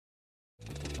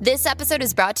This episode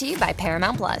is brought to you by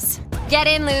Paramount Plus. Get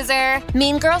in, loser!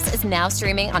 Mean Girls is now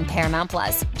streaming on Paramount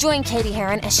Plus. Join Katie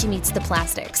Heron as she meets the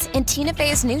plastics in Tina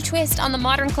Fey's new twist on the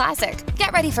modern classic.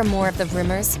 Get ready for more of the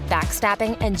rumors,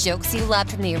 backstabbing, and jokes you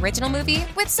loved from the original movie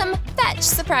with some fetch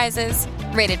surprises.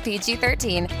 Rated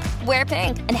PG-13. Wear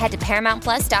pink and head to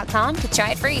ParamountPlus.com to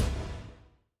try it free.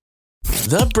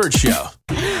 The Burt Show.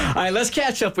 All right, let's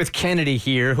catch up with Kennedy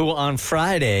here, who on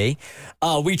Friday,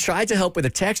 we tried to help with a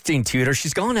texting tutor.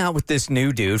 She's gone out with this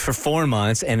new dude for 4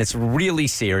 months, and it's really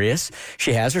serious.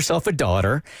 She has herself a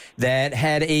daughter that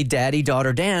had a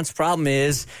daddy-daughter dance. Problem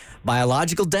is,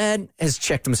 biological dad has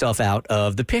checked himself out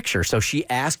of the picture. So she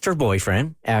asked her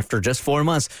boyfriend, after just 4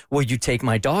 months, will you take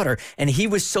my daughter? And he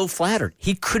was so flattered.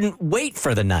 He couldn't wait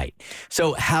for the night.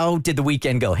 So how did the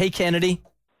weekend go? Hey, Kennedy.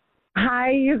 Hi,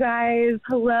 you guys.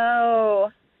 Hello.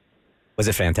 Was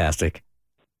it fantastic?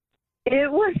 It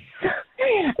was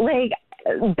like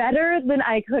better than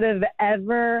I could have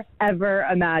ever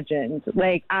imagined.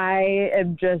 Like, I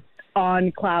am just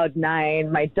on cloud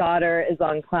nine. My daughter is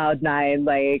on cloud nine.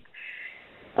 Like,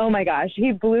 oh my gosh,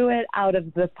 he blew it out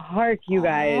of the park, you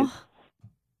guys.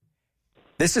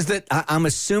 This is I'm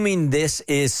assuming this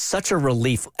is such a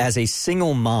relief as a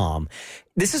single mom.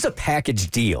 This is a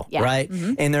package deal, right?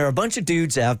 Mm-hmm. And there are a bunch of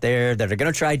dudes out there that are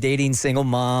going to try dating single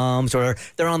moms, or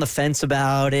they're on the fence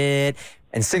about it.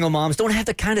 And single moms don't have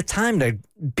the kind of time to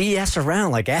BS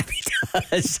around like Abby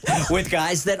does with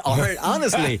guys that aren't,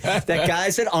 honestly,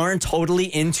 guys that aren't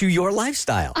totally into your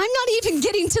lifestyle. I'm not even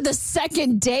getting to the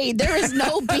second date. There is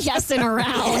no BSing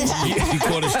around. You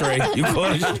caught it straight. You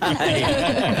caught it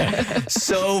straight.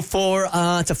 So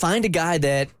to find a guy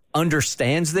that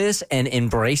understands this and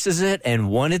embraces it and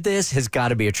wanted this has got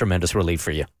to be a tremendous relief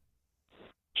for you.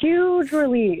 Huge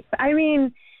relief. I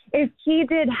mean, if he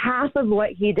did half of what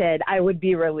he did, I would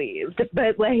be relieved.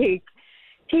 But, like,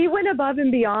 he went above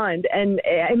and beyond. And,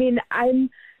 I mean, I'm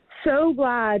so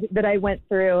glad that I went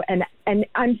through, and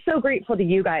I'm so grateful to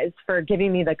you guys for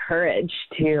giving me the courage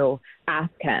to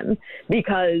ask him,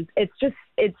 because it's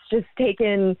just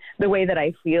taken the way that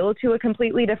I feel to a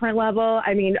completely different level.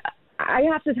 I mean, I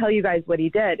have to tell you guys what he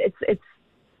did. It's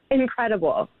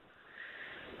incredible.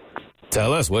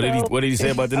 Tell us, what did he say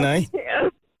about the night?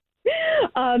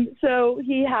 So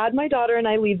he had my daughter and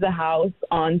I leave the house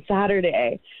on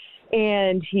Saturday,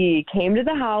 and he came to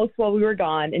the house while we were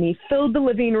gone, and he filled the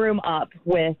living room up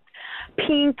with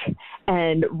pink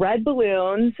and red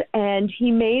balloons, and he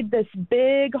made this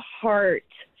big heart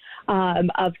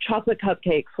of chocolate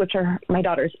cupcakes, which are my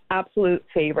daughter's absolute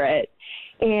favorite.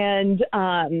 And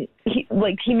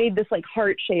he made this like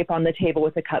heart shape on the table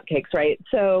with the cupcakes, right?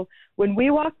 So when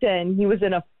we walked in, he was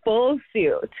in a full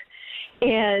suit.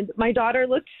 And my daughter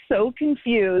looked so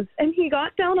confused, and he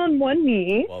got down on one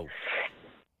knee. Whoa.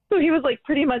 So he was like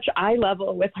pretty much eye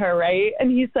level with her, right? And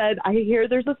he said, I hear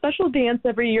there's a special dance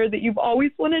every year that you've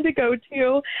always wanted to go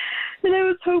to, and I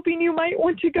was hoping you might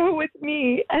want to go with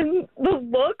me. And the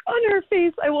look on her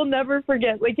face, I will never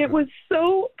forget. Like, it was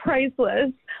so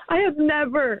priceless. I have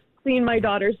never seen my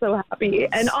daughter so happy.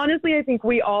 And honestly, I think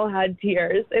we all had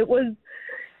tears. It was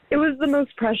the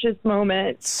most precious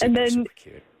moment. Super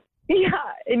cute. Yeah,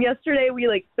 and yesterday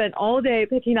we spent all day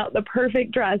picking out the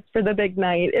perfect dress for the big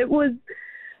night. It was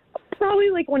probably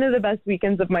one of the best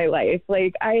weekends of my life.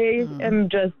 Like, I am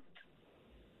just,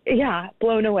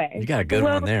 blown away. You got a good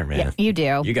one there, man. Yeah, you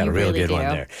do. You got a real good one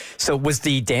there. So was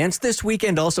the dance this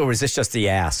weekend also, or was this just the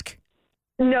ask?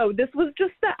 No, this was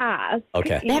just the ask.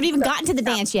 Okay. They haven't even gotten to the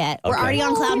dance yet. We're already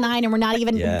on cloud nine, and we're not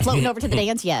even floating over to the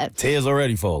dance yet. Tears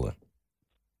already falling.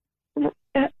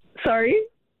 Sorry?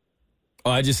 Oh,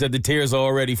 I just said the tears are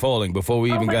already falling before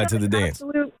we even got to the dance.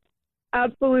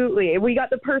 Absolutely. We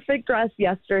got the perfect dress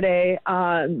yesterday.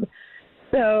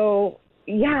 So,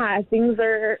 things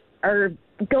are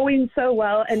going so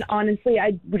well. And honestly,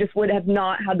 I just would have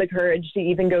not had the courage to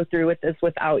even go through with this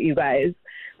without you guys.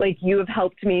 Like, you have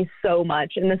helped me so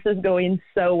much, and this is going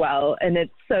so well, and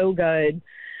it's so good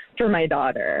for my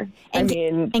daughter. And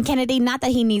Kennedy, not that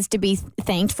he needs to be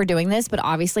thanked for doing this, but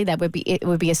obviously it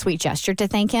would be a sweet gesture to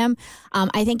thank him.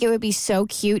 I think it would be so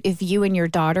cute if you and your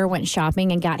daughter went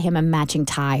shopping and got him a matching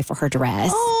tie for her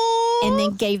dress, and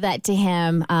then gave that to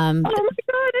him. Oh my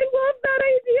God, I love that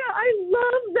idea. I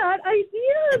love that idea.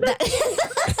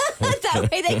 That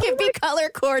way they can be color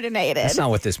coordinated. That's not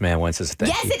what this man wants as a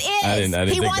thank Yes, you. it is. I didn't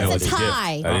he think wants that was a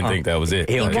tie. I didn't think that was it.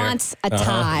 He wants a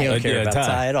tie. He don't care about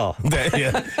tie at all.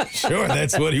 Sure,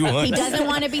 that's what he wants. He doesn't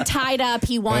want to be tied up.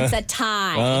 He wants a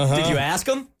tie. Did you ask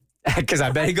him? Because I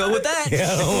better go with that.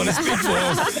 Yeah, I don't want to speak for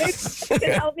him. You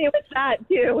can help me with that,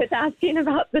 too, with asking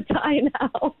about the tie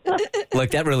now.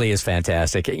 Look, that really is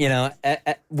fantastic. You know,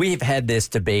 we've had this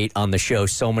debate on the show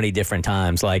so many different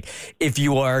times. Like, if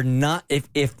you are not,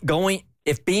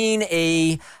 if being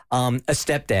a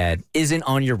stepdad isn't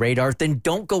on your radar, then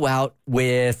don't go out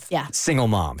with single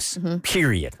moms,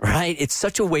 period, right? It's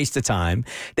such a waste of time.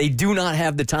 They do not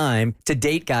have the time to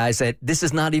date guys that this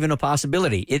is not even a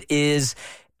possibility.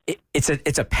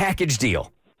 It's a package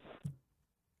deal.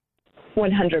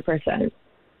 100%.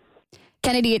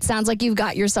 Kennedy, it sounds like you've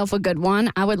got yourself a good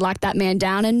one. I would lock that man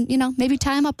down and, maybe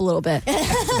tie him up a little bit.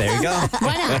 There you go.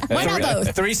 Why not? Why not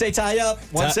both? 3 say tie up,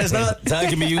 1 says not. Tie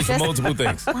can be used for multiple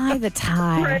things. Buy the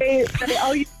tie. Right.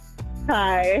 I'll use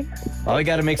tie. Oh, you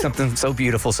got to make something so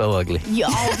beautiful, so ugly.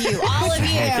 All of you.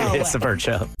 It's the Burt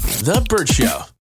Show. The Burt Show.